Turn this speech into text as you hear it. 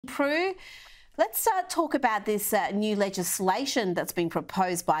Prue, let's talk about this new legislation that's been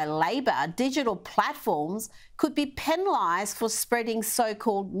proposed by Labor. Digital platforms could be penalised for spreading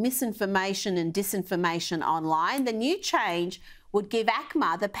so-called misinformation and disinformation online. The new change would give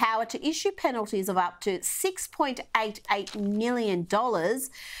ACMA the power to issue penalties of up to $6.88 million.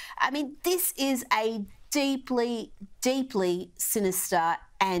 I mean, this is a deeply, deeply sinister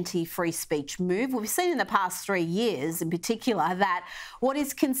anti-free speech move. We've seen in the past 3 years in particular that what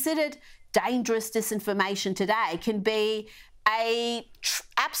is considered dangerous disinformation today can be a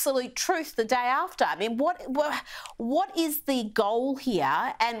absolute truth the day after. I mean, what is the goal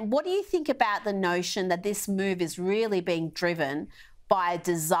here, and what do you think about the notion that this move is really being driven by a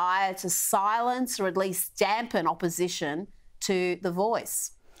desire to silence or at least dampen opposition to the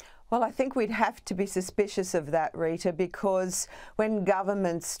voice? Well, I think we'd have to be suspicious of that, Rita, because when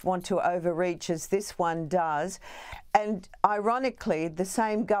governments want to overreach, as this one does, and ironically, the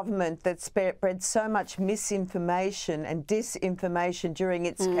same government that spread so much misinformation and disinformation during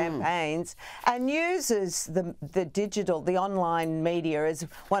its campaigns and uses the digital, the online media as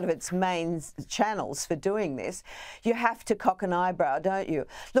one of its main channels for doing this, you have to cock an eyebrow, don't you?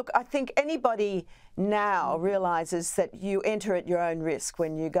 Look, I think anybody now realises that you enter at your own risk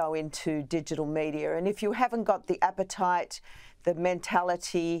when you go into digital media, and if you haven't got the appetite, the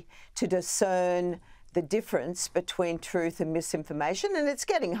mentality to discern the difference between truth and misinformation, and it's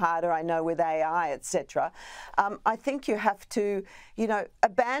getting harder, I know, with AI, etc. I think you have to,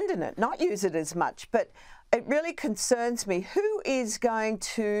 abandon it, not use it as much. But it really concerns me. Who is going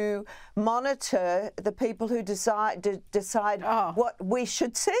to monitor the people who decide what we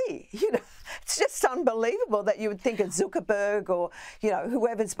should see? It's just unbelievable that you would think a Zuckerberg or,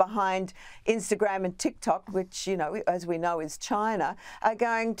 whoever's behind Instagram and TikTok, which, as we know is China, are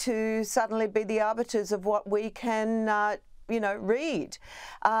going to suddenly be the arbiters of what we can read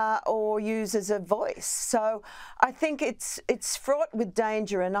or use as a voice. So I think it's fraught with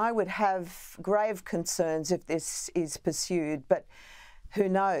danger, and I would have grave concerns if this is pursued. But who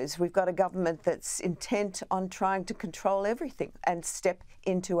knows? We've got a government that's intent on trying to control everything and step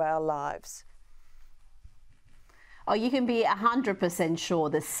into our lives. Oh, you can be 100% sure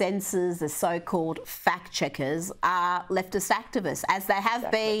the censors, the so-called fact-checkers, are leftist activists, as they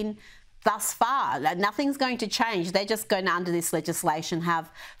have been thus far. Nothing's going to change. They're just going to, under this legislation,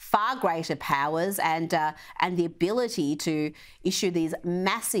 have far greater powers and the ability to issue these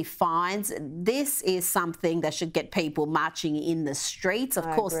massive fines. This is something that should get people marching in the streets. Of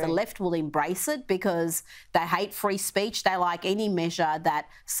course, the left will embrace it because they hate free speech. They like any measure that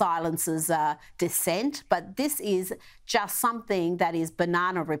silences dissent. But this is just something that is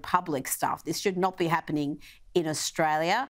banana republic stuff. This should not be happening in Australia.